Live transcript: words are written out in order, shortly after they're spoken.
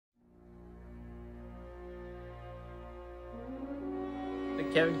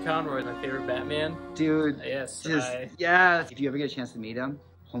Kevin Conroy is my favorite Batman. Dude, Yes. yeah. If you ever get a chance to meet him,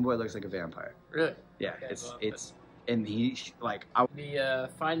 homeboy looks like a vampire. Really? Yeah, Okay, it's and he like the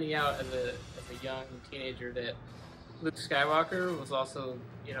finding out as a young teenager that Luke Skywalker was also,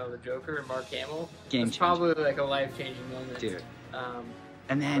 you know, the Joker and Mark Hamill. It's probably like a life-changing moment. Dude.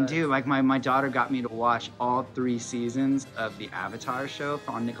 And then, dude, like my daughter got me to watch all 3 seasons of the Avatar show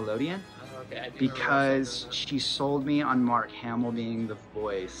on Nickelodeon. Okay, because she sold me on Mark Hamill being the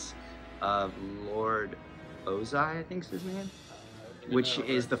voice of Lord Ozai, I think is his name, which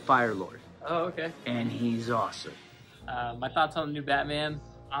is the Fire Lord. Oh, okay. And he's awesome. My thoughts on the new Batman,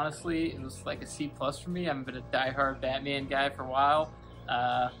 honestly, it was like a C+ for me. I've been a diehard Batman guy for a while,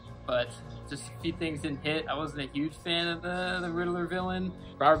 but just a few things didn't hit. I wasn't a huge fan of the Riddler villain.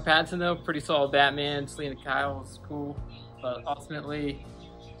 Robert Pattinson, though, pretty solid Batman. Selena Kyle was cool, but ultimately,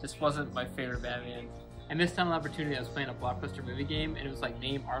 just wasn't my favorite Batman. I missed out on an opportunity. I was playing a Blockbuster movie game, and it was like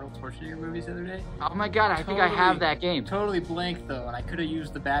name Arnold Schwarzenegger movies the other day. Oh my god, I think I have that game. Totally blanked though, and I could have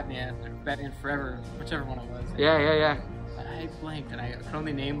used the Batman, or Batman Forever, whichever one it was. Yeah. But I blanked, and I could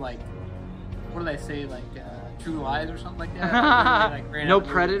only name like, what did I say, like True Lies or something like that. Like, no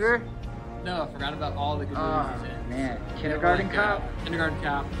Predator? Movies. No, I forgot about all the good movies. Oh man, Kindergarten Cop? Kindergarten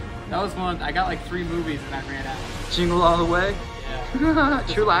Cop. That was one, I got like 3 movies and I ran out. Jingle All the Way? Yeah.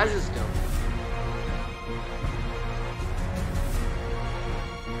 True Lies is dope.